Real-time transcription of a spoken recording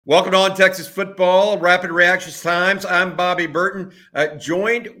Welcome to On Texas Football, Rapid Reactions Times. I'm Bobby Burton,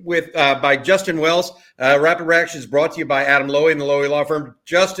 joined with by Justin Wells. Rapid Reactions brought to you by Adam Lowy and the Lowy Law Firm.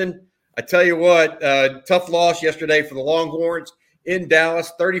 Justin, I tell you what, tough loss yesterday for the Longhorns in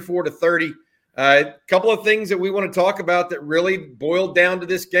Dallas, 34-30. A couple of things that we want to talk about that really boiled down to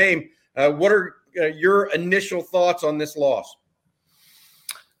this game. What are your initial thoughts on this loss?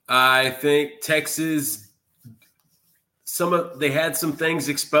 I think Texas they had some things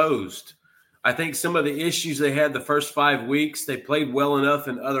exposed. I think some of the issues they had the first 5 weeks, they played well enough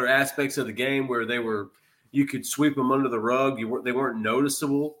in other aspects of the game where you could sweep them under the rug. They weren't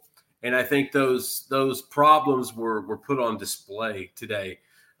noticeable. And I think those problems were put on display today.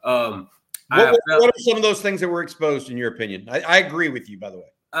 What are some of those things that were exposed in your opinion? I agree with you, by the way.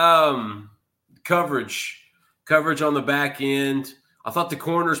 Coverage on the back end. I thought the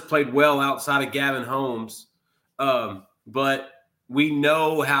corners played well outside of Gavin Holmes. But we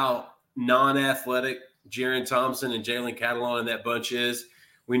know how non-athletic Jaron Thompson and Jalen Catalon and that bunch is.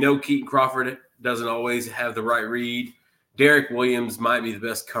 We know Keaton Crawford doesn't always have the right read. Derek Williams might be the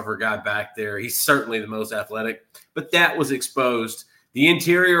best cover guy back there. He's certainly the most athletic. But that was exposed. The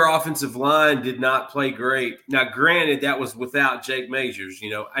interior offensive line did not play great. Now, granted, that was without Jake Majors,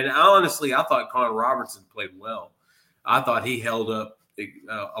 And honestly, I thought Connor Robertson played well. I thought he held up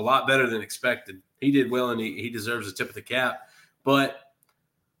a lot better than expected. He did well, and he deserves a tip of the cap. But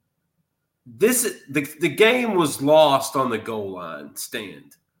the game was lost on the goal line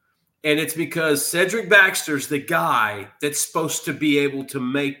stand. And it's because Cedric Baxter's the guy that's supposed to be able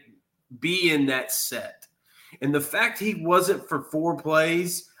to be in that set. And the fact he wasn't for 4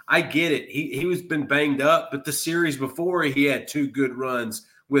 plays, I get it. He was been banged up, but the series before he had 2 good runs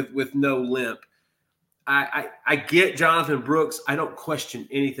with no limp. I get Jonathan Brooks. I don't question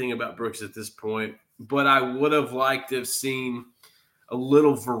anything about Brooks at this point, but I would have liked to have seen a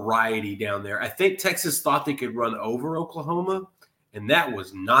little variety down there. I think Texas thought they could run over Oklahoma, and that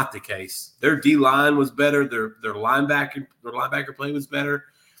was not the case. Their D-line was better. Their linebacker play was better.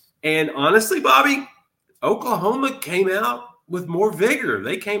 And honestly, Bobby, Oklahoma came out with more vigor.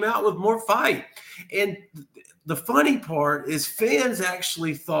 They came out with more fight. And the funny part is fans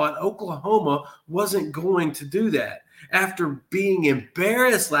actually thought Oklahoma wasn't going to do that. After being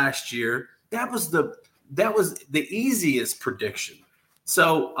embarrassed last year, that was the easiest prediction.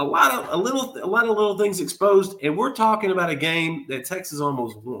 So a lot of little things exposed, and we're talking about a game that Texas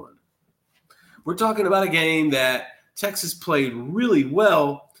almost won. We're talking about a game that Texas played really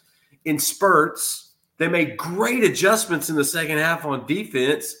well in spurts. They made great adjustments in the second half on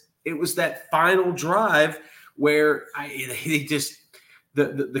defense. It was that final drive where the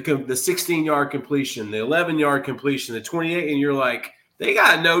 16-yard completion, the 11-yard completion, the 28, and you're like, they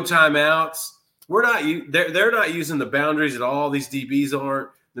got no timeouts. They're not using the boundaries at all. These DBs aren't.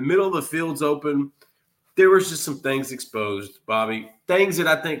 The middle of the field's open. There was just some things exposed, Bobby. Things that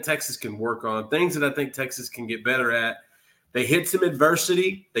I think Texas can work on. Things that I think Texas can get better at. They hit some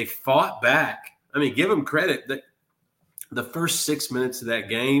adversity. They fought back. I mean, give them credit. The first 6 minutes of that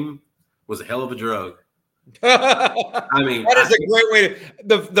game was a hell of a drug. I mean, that is a great way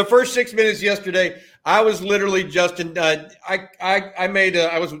to the first 6 minutes yesterday. I was literally Justin. I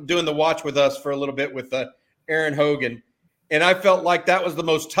was doing the watch with us for a little bit with Aaron Hogan, and I felt like that was the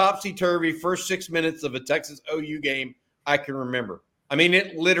most topsy-turvy first 6 minutes of a Texas OU game I can remember. I mean,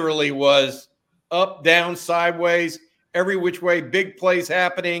 it literally was up, down, sideways, every which way, big plays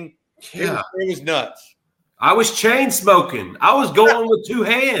happening. Yeah, it was nuts. I was chain smoking. I was going with 2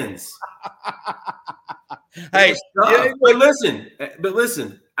 hands. Hey, but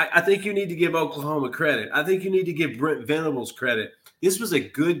listen. I think you need to give Oklahoma credit. I think you need to give Brent Venables credit. This was a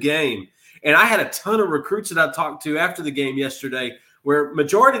good game, and I had a ton of recruits that I talked to after the game yesterday. Where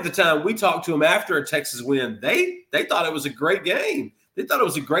majority of the time we talked to them after a Texas win, they thought it was a great game. They thought it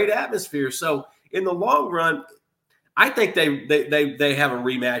was a great atmosphere. So in the long run, I think they have a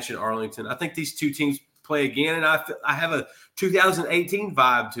rematch in Arlington. I think these 2 teams play again, and I have a 2018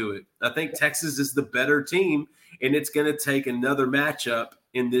 vibe to it. I think Texas is the better team, and it's going to take another matchup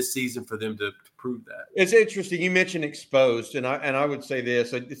in this season for them to prove that. It's interesting. You mentioned exposed, and I would say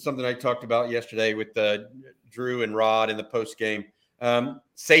this. It's something I talked about yesterday with Drew and Rod in the post game.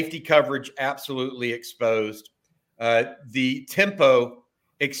 Safety coverage absolutely exposed. The tempo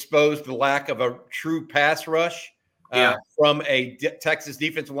exposed the lack of a true pass rush from a Texas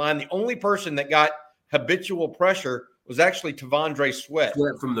defensive line. The only person that got habitual pressure was actually Tavondre Sweat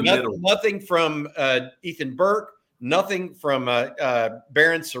from the middle. Nothing from Ethan Burke, nothing from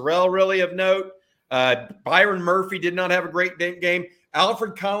Barron Sorrell really of note. Byron Murphy did not have a great game.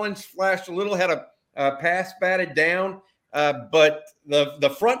 Alfred Collins flashed a little, had a pass batted down. but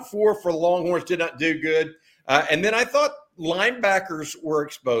the front four for the Longhorns did not do good. And then I thought linebackers were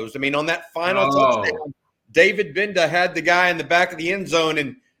exposed. I mean, on that final touchdown, David Binda had the guy in the back of the end zone,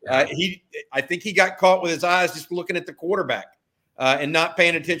 and I think he got caught with his eyes just looking at the quarterback and not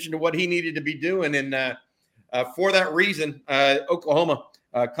paying attention to what he needed to be doing. And for that reason, Oklahoma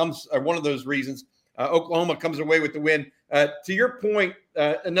comes one of those reasons. Oklahoma comes away with the win. To your point,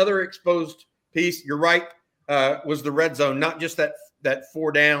 another exposed piece. You're right. Was the red zone, not just that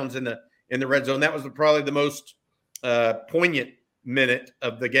 4 downs in the red zone. That was probably the most poignant minute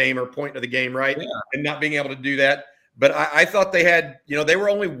of the game or point of the game, right? Yeah. And not being able to do that. But I thought they had, they were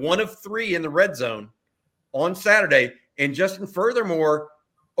only 1 of 3 in the red zone on Saturday. And Justin, furthermore,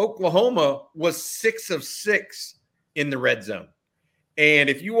 Oklahoma was 6 of 6 in the red zone. And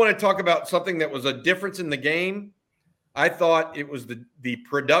if you want to talk about something that was a difference in the game, I thought it was the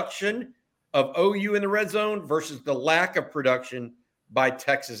production of OU in the red zone versus the lack of production by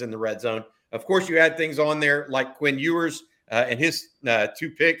Texas in the red zone. Of course, you had things on there like Quinn Ewers and his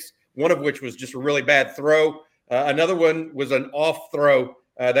 2 picks, one of which was just a really bad throw. Another one was an off throw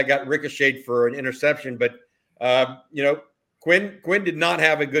that got ricocheted for an interception. But, Quinn did not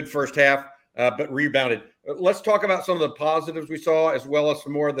have a good first half, but rebounded. Let's talk about some of the positives we saw as well as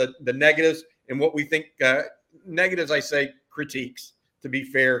some more of the negatives and what we think negatives, I say critiques, to be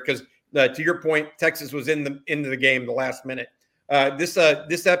fair, because to your point, Texas was into the game the last minute. This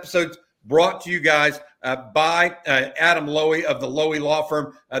episode's brought to you guys by Adam Lowy of the Lowy Law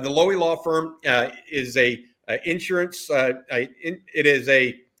Firm. The Lowy Law Firm is a insurance. It is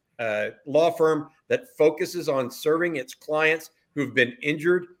a law firm that focuses on serving its clients who've been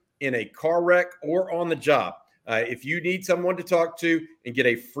injured in a car wreck or on the job. If you need someone to talk to and get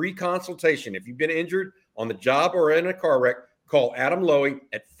a free consultation, if you've been injured on the job or in a car wreck, call Adam Lowy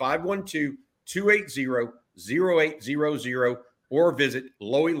at 512-280-0800 or visit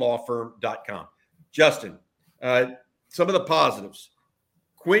loweylawfirm.com. Justin, some of the positives.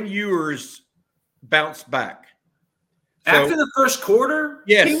 Quinn Ewers bounced back. After the first quarter?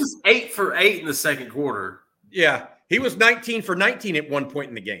 Yes. He was 8 for 8 in the second quarter. Yeah. He was 19 for 19 at one point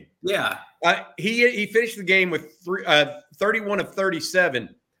in the game. Yeah. He finished the game with 31 of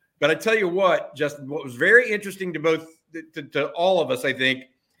 37. But I tell you what, Justin, what was very interesting to all of us, I think,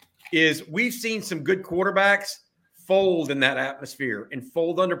 is we've seen some good quarterbacks fold in that atmosphere and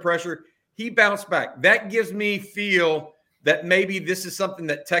fold under pressure. He bounced back. That gives me feel that maybe this is something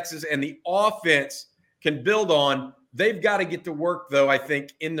that Texas and the offense can build on. They've got to get to work, though, I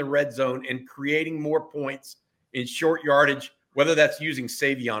think, in the red zone and creating more points in short yardage, whether that's using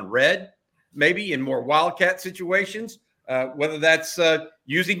Savion Red, maybe in more Wildcat situations, whether that's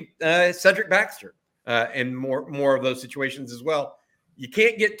using Cedric Baxter and more of those situations as well. You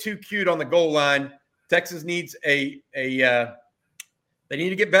can't get too cute on the goal line. Texas needs they need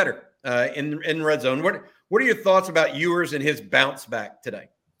to get better in red zone. What are your thoughts about Ewers and his bounce back today?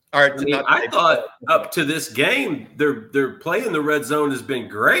 All right, I thought up to this game, their play in the red zone has been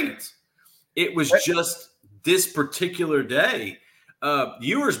great. It was just this particular day.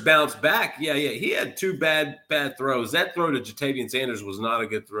 Ewers bounced back. Yeah. He had 2 bad throws. That throw to Jatavian Sanders was not a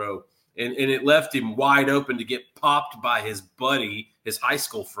good throw. And it left him wide open to get popped by his buddy, his high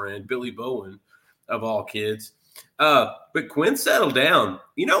school friend, Billy Bowen, of all kids. But Quinn settled down.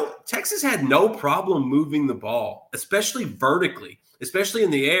 Texas had no problem moving the ball, especially vertically, especially in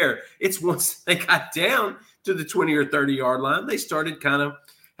the air. It's once they got down to the 20 or 30-yard line, they started kind of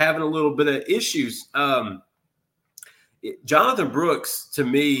having a little bit of issues. Jonathan Brooks, to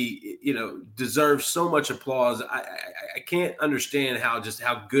me, deserves so much applause. I can't understand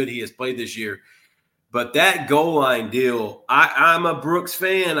how good he has played this year. But that goal line deal, I'm a Brooks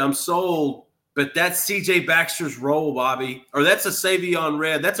fan. I'm sold. But that's C.J. Baxter's role, Bobby. Or that's a Savion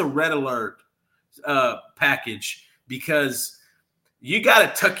Red. That's a red alert package because you got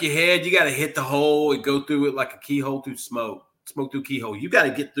to tuck your head. You got to hit the hole and go through it like a keyhole through smoke through keyhole. You got to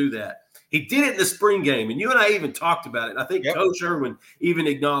get through that. He did it in the spring game, and you and I even talked about it. I think Coach Irwin even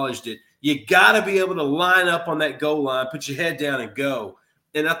acknowledged it. You got to be able to line up on that goal line, put your head down, and go.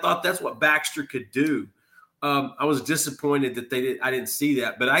 And I thought that's what Baxter could do. I was disappointed that I didn't see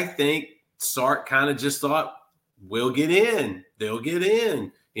that, but I think Sark kind of just thought, we'll get in. They'll get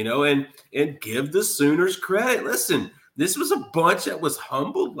in, and give the Sooners credit. Listen, this was a bunch that was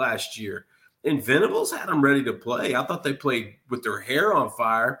humbled last year, and Venables had them ready to play. I thought they played with their hair on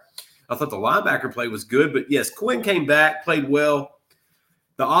fire. I thought the linebacker play was good, but yes, Quinn came back, played well.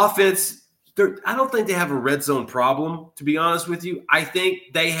 The offense, I don't think they have a red zone problem, to be honest with you. I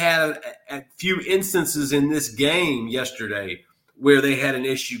think they had a few instances in this game yesterday where they had an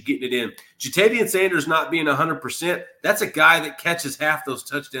issue getting it in. Jatavian Sanders not being 100%, that's a guy that catches half those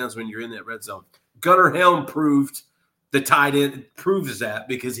touchdowns when you're in that red zone. Gunnar Helm proves that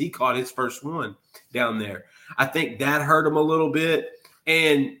because he caught his first one down there. I think that hurt him a little bit.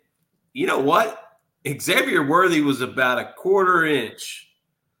 And you know what? Xavier Worthy was about a quarter inch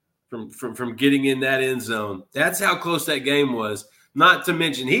from getting in that end zone. That's how close that game was. Not to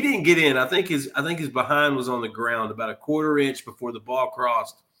mention, he didn't get in. I think his behind was on the ground about a quarter inch before the ball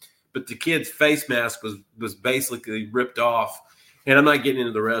crossed. But the kid's face mask was basically ripped off. And I'm not getting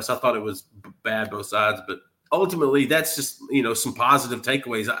into the rest. I thought it was bad both sides. But ultimately, that's just, some positive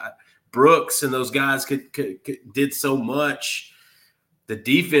takeaways. Brooks and those guys did so much. The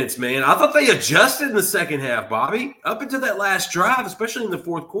defense, man, I thought they adjusted in the second half, Bobby. Up into that last drive, especially in the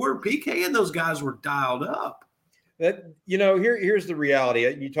fourth quarter, PK and those guys were dialed up. Here's the reality.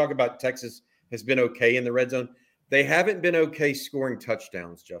 You talk about Texas has been okay in the red zone. They haven't been okay scoring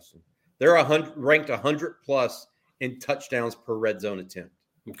touchdowns, Justin. They're ranked 100+ in touchdowns per red zone attempt.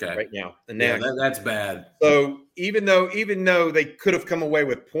 Okay, right now, and that's bad. So even though they could have come away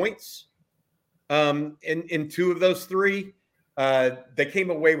with points, in two of those three, they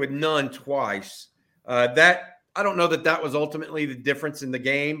came away with none twice. That I don't know that was ultimately the difference in the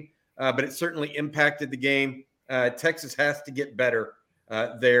game, but it certainly impacted the game. Texas has to get better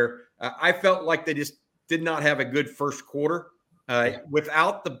there. I felt like they just did not have a good first quarter.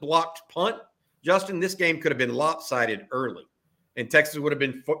 Without the blocked punt, Justin, this game could have been lopsided early, and Texas would have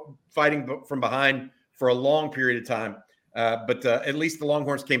been fighting from behind for a long period of time. But at least the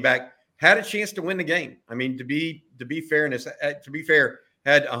Longhorns came back, had a chance to win the game. I mean, to be fair,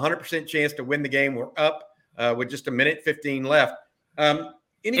 had 100% chance to win the game. We're up with just a minute 15 left. And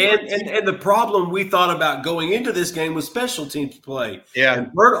the problem we thought about going into this game was special teams play. Yeah.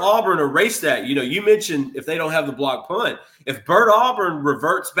 And Bert Auburn erased that. You mentioned if they don't have the block punt. If Bert Auburn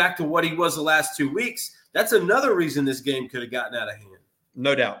reverts back to what he was the last 2 weeks, that's another reason this game could have gotten out of hand.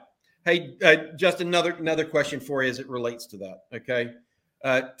 No doubt. Hey, Justin, another question for you as it relates to that, okay?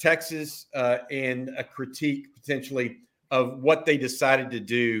 Texas and a critique potentially of what they decided to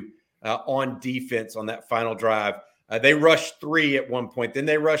do on defense on that final drive. They rushed 3 at one point. Then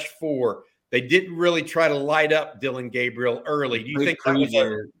they rushed 4. They didn't really try to light up Dylan Gabriel early. Do you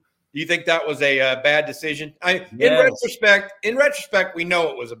think that was a bad decision? Yes. In retrospect, we know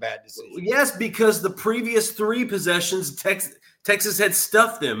it was a bad decision. Yes, because the previous 3 possessions, Texas had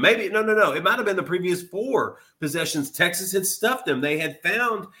stuffed them. Maybe no. It might have been the previous 4 possessions. Texas had stuffed them. They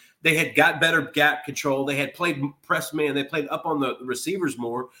had got better gap control. They had played press man. They played up on the receivers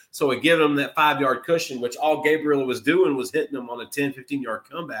more. So it gave them that 5-yard cushion, which all Gabriel was doing was hitting them on a 10, 15-yard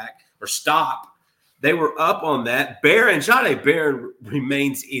comeback or stop. They were up on that. Jahdae Barron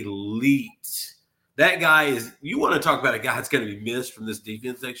remains elite. That guy is – you want to talk about a guy that's going to be missed from this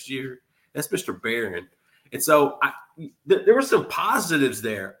defense next year? That's Mr. Barron. And so there were some positives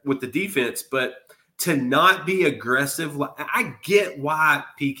there with the defense, but – to not be aggressive, I get why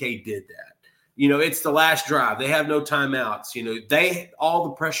PK did that. It's the last drive. They have no timeouts. All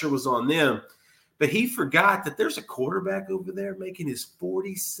the pressure was on them. But he forgot that there's a quarterback over there making his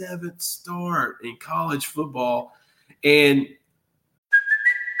 47th start in college football. And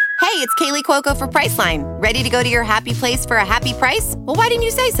Hey, it's Kaylee Cuoco for Priceline. Ready to go to your happy place for a happy price? Well, why didn't you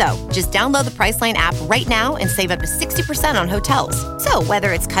say so? Just download the Priceline app right now and save up to 60% on hotels. So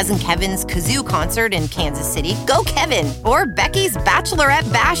whether it's Cousin Kevin's Kazoo Concert in Kansas City, go Kevin, or Becky's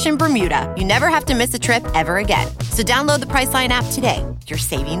Bachelorette Bash in Bermuda, you never have to miss a trip ever again. So download the Priceline app today. Your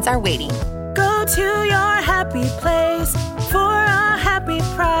savings are waiting. Go to your happy place for a happy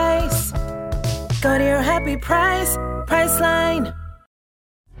price. Go to your happy price, Priceline.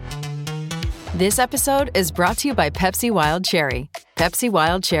 This episode is brought to you by Pepsi Wild Cherry. Pepsi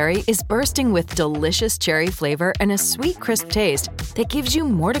Wild Cherry is bursting with delicious cherry flavor and a sweet, crisp taste that gives you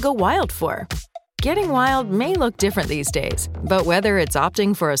more to go wild for. Getting wild may look different these days, but whether it's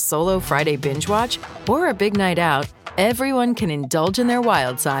opting for a solo Friday binge watch or a big night out, everyone can indulge in their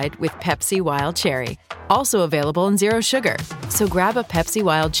wild side with Pepsi Wild Cherry. Also available in Zero Sugar. So grab a Pepsi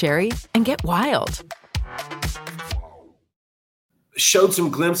Wild Cherry and get wild. Showed some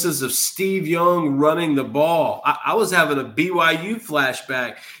glimpses of Steve Young running the ball. I was having a BYU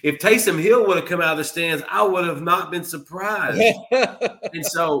flashback. If Taysom Hill would have come out of the stands, I would have not been surprised. And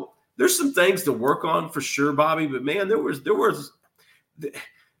so there's some things to work on for sure, Bobby. But man,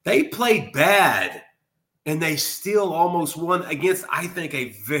 they played bad, and they still almost won against, I think,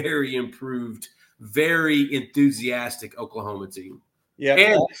 a very improved, very enthusiastic Oklahoma team. Yeah,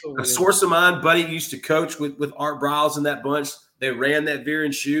 and absolutely. A source of mine, buddy, used to coach with Art Briles and that bunch. They ran that veer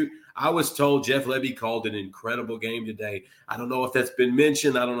and shoot. I was told Jeff Lebby called an incredible game today. I don't know if that's been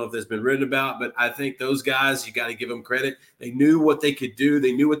mentioned. I don't know if that's been written about, but I think those guys, you got to give them credit. They knew what they could do.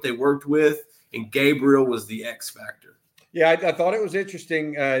 They knew what they worked with, and Gabriel was the X factor. Yeah, I thought it was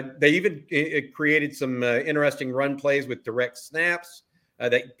interesting. They even created some interesting run plays with direct snaps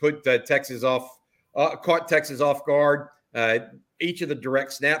that put Texas off, caught Texas off guard. Each of the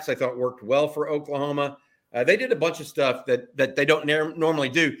direct snaps I thought worked well for Oklahoma. They did a bunch of stuff that they don't normally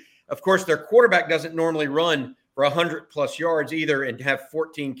do. Of course, their quarterback doesn't normally run for 100-plus yards either and have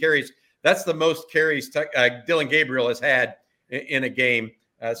 14 carries. That's the most carries Dillon Gabriel has had in a game.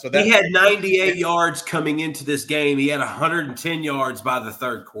 So he had 98 yards coming into this game. He had 110 yards by the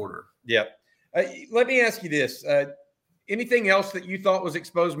third quarter. Yeah. Let me ask you this. Anything else that you thought was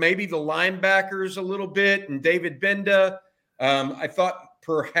exposed? Maybe the linebackers a little bit and David Benda. I thought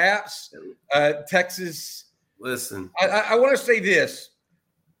perhaps Texas. Listen. I want to say this.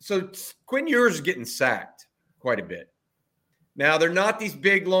 So Quinn Ewers is getting sacked quite a bit. Now, they're not these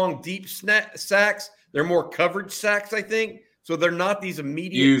big, long, deep sacks. They're more coverage sacks, I think. So they're not these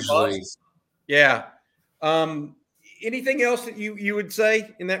immediate usually. busts. Yeah. Anything else that you would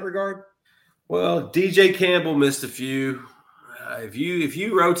say in that regard? Well, DJ Campbell missed a few. If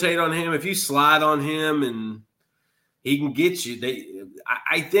you rotate on him, if you slide on him, and he can get you.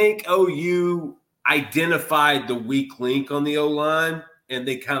 I think OU identified the weak link on the O-line, and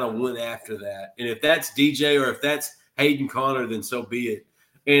they kind of went after that. And if that's DJ or if that's Hayden Connor, then so be it.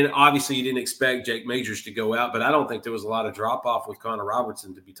 And obviously you didn't expect Jake Majors to go out, but I don't think there was a lot of drop-off with Connor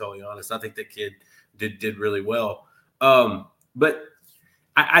Robertson, to be totally honest. I think that kid did really well. But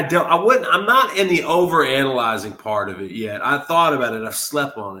I'm not in the over-analyzing part of it yet. I thought about it. I've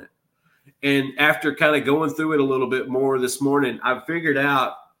slept on it. And after kind of going through it a little bit more this morning, I figured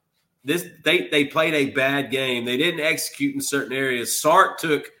out they played a bad game. They didn't execute in certain areas. Sark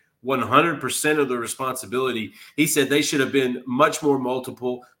took 100% of the responsibility. He said they should have been much more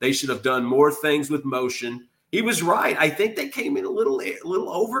multiple. They should have done more things with motion. He was right. I think they came in a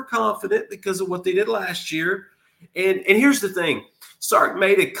little overconfident because of what they did last year. And here's the thing. Sark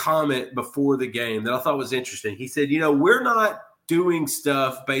made a comment before the game that I thought was interesting. He said, we're not doing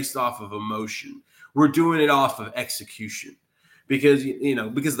stuff based off of emotion. We're doing it off of execution because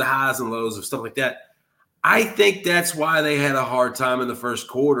the highs and lows of stuff like that. I think that's why they had a hard time in the first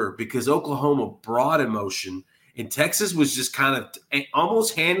quarter, because Oklahoma brought emotion and Texas was just kind of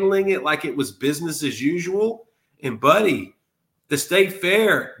almost handling it like it was business as usual. And, buddy, the State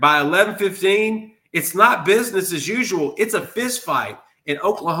Fair by 11:15, it's not business as usual. It's a fist fight. And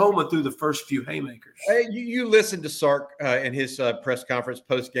Oklahoma threw the first few haymakers. You listened to Sark in his press conference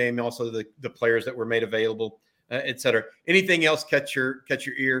post-game, also the players that were made available, et cetera. Anything else catch your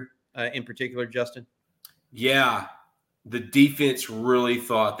ear in particular, Justin? Yeah, the defense really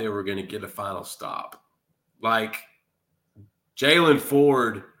thought they were going to get a final stop. Like Jalen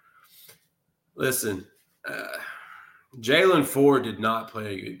Ford, listen, Jalen Ford did not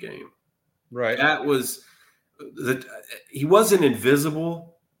play a good game. Right. That was he wasn't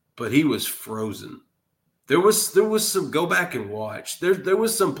invisible, but he was frozen. There was some, go back and watch. There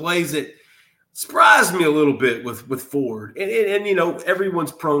was some plays that surprised me a little bit with Ford. And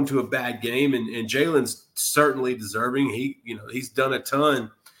everyone's prone to a bad game, and Jalen's certainly deserving. He's done a ton.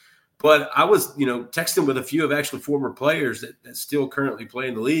 But I was, texting with a few of actually former players that still currently play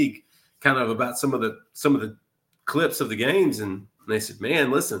in the league, kind of about some of the clips of the games, and they said, "Man,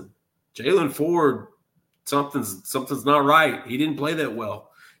 listen, Jalen Ford, something's not right. He didn't play that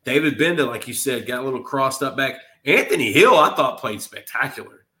well." David Benda, like you said, got a little crossed up back. Anthony Hill, I thought, played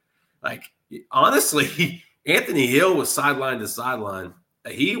spectacular. Like, honestly, Anthony Hill was sideline to sideline.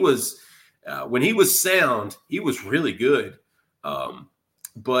 He was when he was sound, he was really good.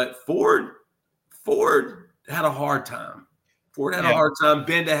 But Ford had a hard time. Ford had a hard time.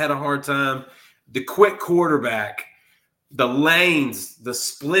 Benda had a hard time. The quick quarterback, the lanes, the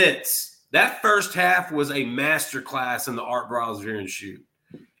splits. That first half was a masterclass in the Art Browserian shoot.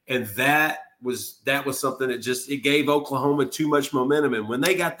 And that was something that it gave Oklahoma too much momentum. And when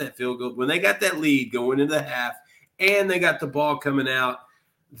they got that field goal, when they got that lead going into the half, and they got the ball coming out,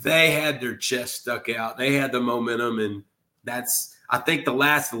 they had their chest stuck out. They had the momentum, and I think the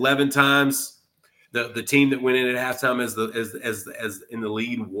last 11 times the team that went in at halftime as in the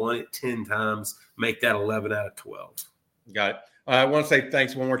lead won it 10 times, make that 11 out of 12. Got it. I want to say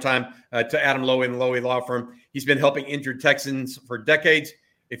thanks one more time to Adam Lowy and the Lowy Law Firm. He's been helping injured Texans for decades.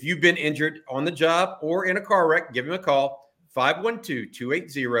 If you've been injured on the job or in a car wreck, give him a call,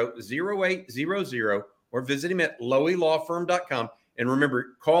 512-280-0800, or visit him at loweylawfirm.com. And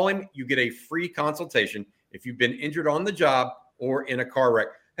remember, call him. You get a free consultation if you've been injured on the job or in a car wreck.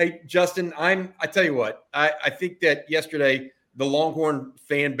 Hey, Justin, I tell you what, I think that yesterday the Longhorn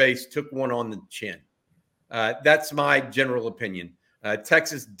fan base took one on the chin. That's my general opinion.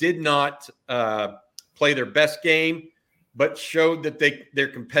 Texas did not play their best game, but showed that they're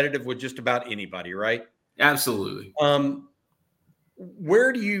competitive with just about anybody, right? Absolutely.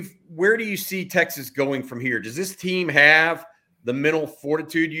 Where do you see Texas going from here? Does this team have the mental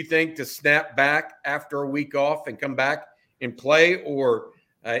fortitude, you think, to snap back after a week off and come back and play, or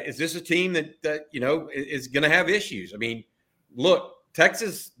is this a team that is going to have issues? I mean, look,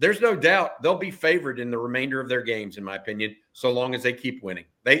 Texas, there's no doubt they'll be favored in the remainder of their games, in my opinion, so long as they keep winning.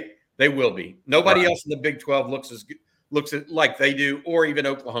 They will be. Nobody else in the Big 12 looks like they do, or even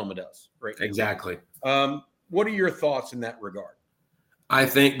Oklahoma does. Right? Exactly. What are your thoughts in that regard? I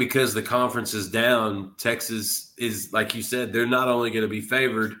think because the conference is down, Texas is, like you said, they're not only going to be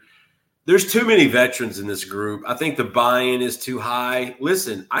favored. There's too many veterans in this group. I think the buy-in is too high.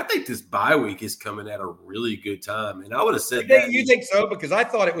 Listen, I think this bye week is coming at a really good time, and I would have said that. You think so? Because I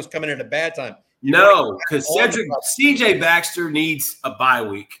thought it was coming at a bad time. No, because C.J. Baxter needs a bye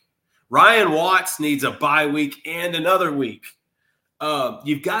week. Ryan Watts needs a bye week and another week.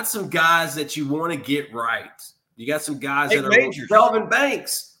 You've got some guys that you want to get right. You got some guys that are – Kelvin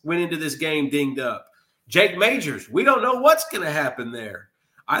Banks went into this game dinged up. Jake Majors, we don't know what's going to happen there.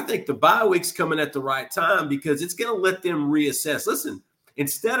 I think the bye week's coming at the right time because it's going to let them reassess. Listen,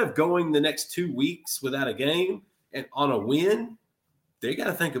 instead of going the next 2 weeks without a game and on a win, they got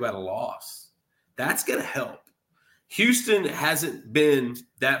to think about a loss. That's going to help. Houston hasn't been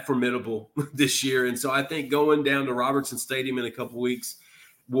that formidable this year, and so I think going down to Robertson Stadium in a couple weeks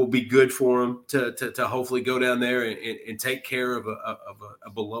will be good for them to hopefully go down there and take care of a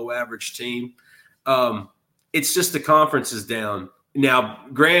below-average team. It's just the conference is down. Now,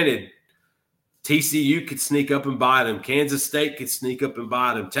 granted, TCU could sneak up and bite them. Kansas State could sneak up and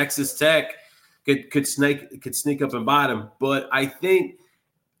bite them. Texas Tech could sneak up and bite them. But I think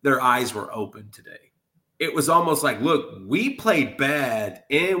their eyes were open today. It was almost like, look, we played bad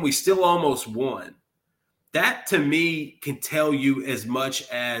and we still almost won. That, to me, can tell you as much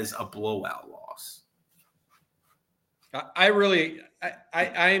as a blowout loss. I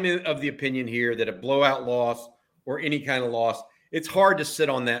am of the opinion here that a blowout loss or any kind of loss, it's hard to sit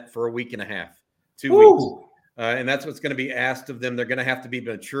on that for a week and a half, 2 weeks. And that's what's going to be asked of them. They're going to have to be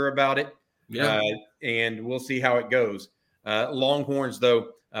mature about it. Yeah. And we'll see how it goes. Longhorns, though,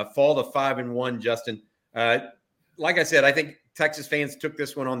 fall to 5-1, Justin. Like I said, I think Texas fans took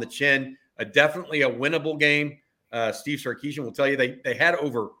this one on the chin. Definitely a winnable game. Steve Sarkisian will tell you they had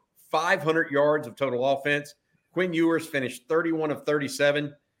over 500 yards of total offense. Quinn Ewers finished 31 of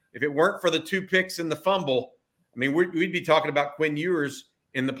 37. If it weren't for the 2 picks and the fumble, I mean, we'd be talking about Quinn Ewers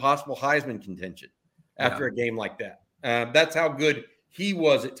in the possible Heisman contention after a game like that. That's how good he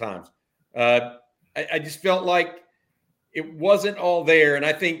was at times. I just felt like it wasn't all there. And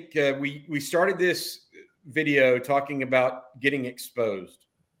I think we started this video talking about getting exposed.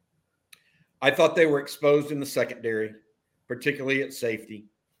 I thought they were exposed in the secondary, particularly at safety.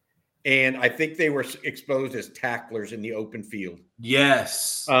 And I think they were exposed as tacklers in the open field.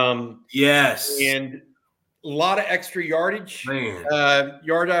 Yes. Yes. And a lot of extra yardage,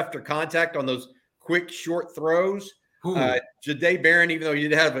 yard after contact on those quick, short throws. Jahdae Barron, even though he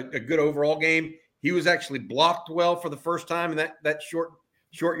did have a good overall game, he was actually blocked well for the first time in that short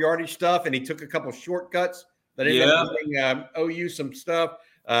yardage stuff. And he took a couple shortcuts that ended up giving OU some stuff.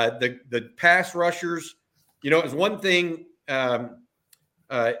 The pass rushers, it's one thing.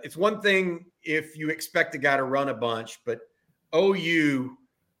 It's one thing if you expect a guy to run a bunch, but OU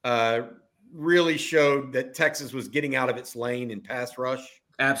really showed that Texas was getting out of its lane in pass rush.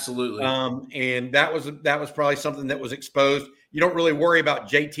 Absolutely. And that was probably something that was exposed. You don't really worry about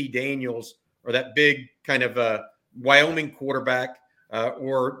JT Daniels or that big kind of Wyoming quarterback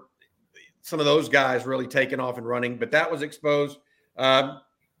or some of those guys really taking off and running, but that was exposed. I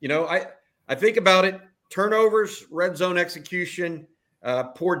think about it, turnovers, red zone execution,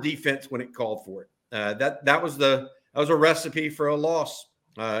 poor defense when it called for it. That was a recipe for a loss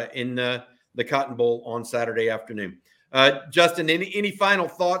in the Cotton Bowl on Saturday afternoon. Justin, any final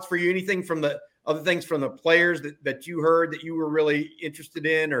thoughts for you? Anything from the other things from the players that you heard that you were really interested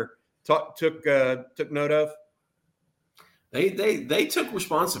in or took note of? They took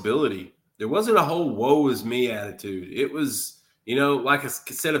responsibility. There wasn't a whole woe is me attitude. It was, like I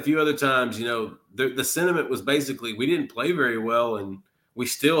said a few other times, the sentiment was basically we didn't play very well and we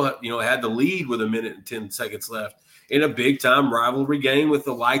still, had the lead with 1 minute and 10 seconds left in a big-time rivalry game with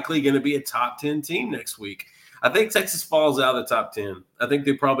the likely going to be a top 10 team next week. I think Texas falls out of the top 10. I think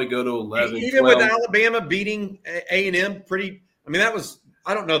they probably go to 11, Even 12. with Alabama beating A&M that was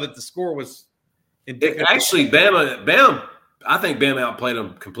I don't know that the score was indicative. Actually, Bama. I think Bama outplayed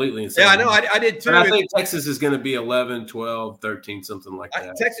them completely. Yeah, I know. I did too. But I think Texas is going to be 11, 12, 13, something like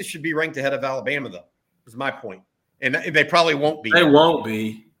that. Texas should be ranked ahead of Alabama, though, is my point. And they probably won't be. They won't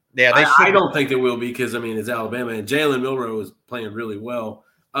be. Yeah, I don't think they will be because, it's Alabama. And Jalen Milroe is playing really well.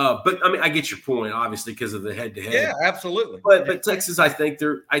 But, I get your point, obviously, because of the head-to-head. Yeah, absolutely. But Texas, I think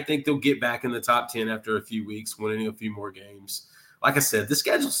they'll get back in the top 10 after a few weeks, winning a few more games. Like I said, the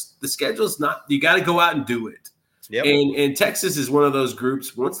schedule's not – you got to go out and do it. Yep. And Texas is one of those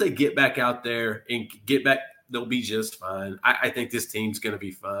groups. Once they get back out there and get back, they'll be just fine. I think this team's going to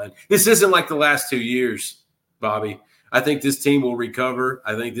be fine. This isn't like the last 2 years, Bobby. I think this team will recover.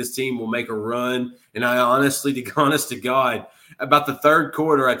 I think this team will make a run. And honest to God, about the third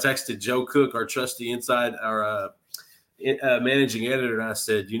quarter, I texted Joe Cook, our trusty inside, our managing editor, and I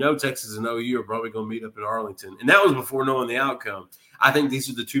said, Texas and OU are probably going to meet up in Arlington. And that was before knowing the outcome. I think these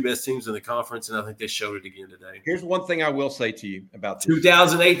are the two best teams in the conference, and I think they showed it again today. Here's one thing I will say to you about this.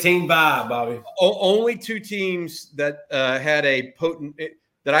 2018 vibe, Bobby. Only two teams that had a potent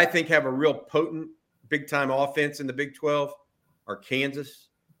 – that I think have a real potent big-time offense in the Big 12 are Kansas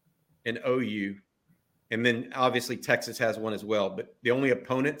and OU. And then, obviously, Texas has one as well. But the only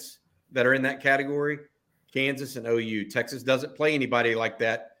opponents that are in that category, Kansas and OU. Texas doesn't play anybody like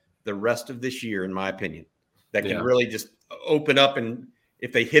that the rest of this year, in my opinion, that can really just – open up, and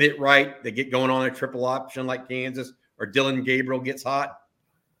if they hit it right, they get going on a triple option like Kansas, or Dylan Gabriel gets hot.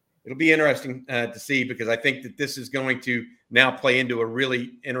 It'll be interesting to see, because I think that this is going to now play into a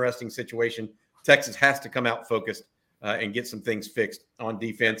really interesting situation. Texas has to come out focused and get some things fixed on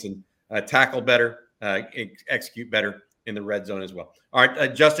defense and tackle better, execute better in the red zone as well. All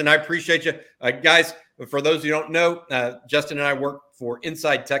right, Justin, I appreciate you. Guys, for those who don't know, Justin and I work for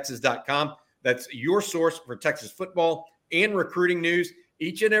InsideTexas.com. That's your source for Texas football and recruiting news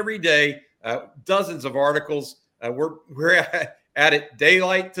each and every day. Dozens of articles. We're at it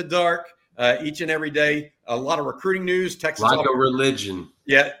daylight to dark each and every day. A lot of recruiting news. Texas like a religion.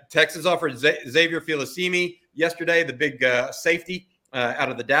 Yeah, Texas offered Xavier Filisimi yesterday, the big safety out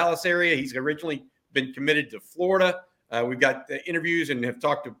of the Dallas area. He's originally been committed to Florida. We've got interviews and have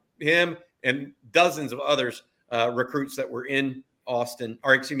talked to him and dozens of others recruits that were in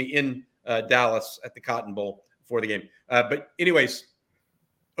in Dallas at the Cotton Bowl for the game. But anyways,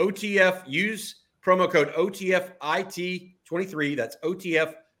 OTF, use promo code OTFIT23. That's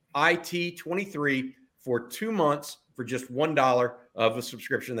OTFIT23 for 2 months for just $1 of a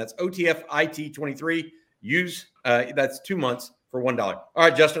subscription. That's OTFIT23. Use that's 2 months for $1. All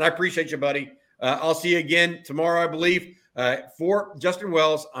right, Justin, I appreciate you, buddy. I'll see you again tomorrow, I believe. For Justin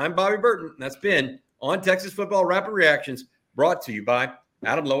Wells, I'm Bobby Burton. That's been On Texas Football Rapid Reactions, brought to you by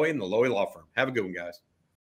Adam Lowy and the Lowy Law Firm. Have a good one, guys.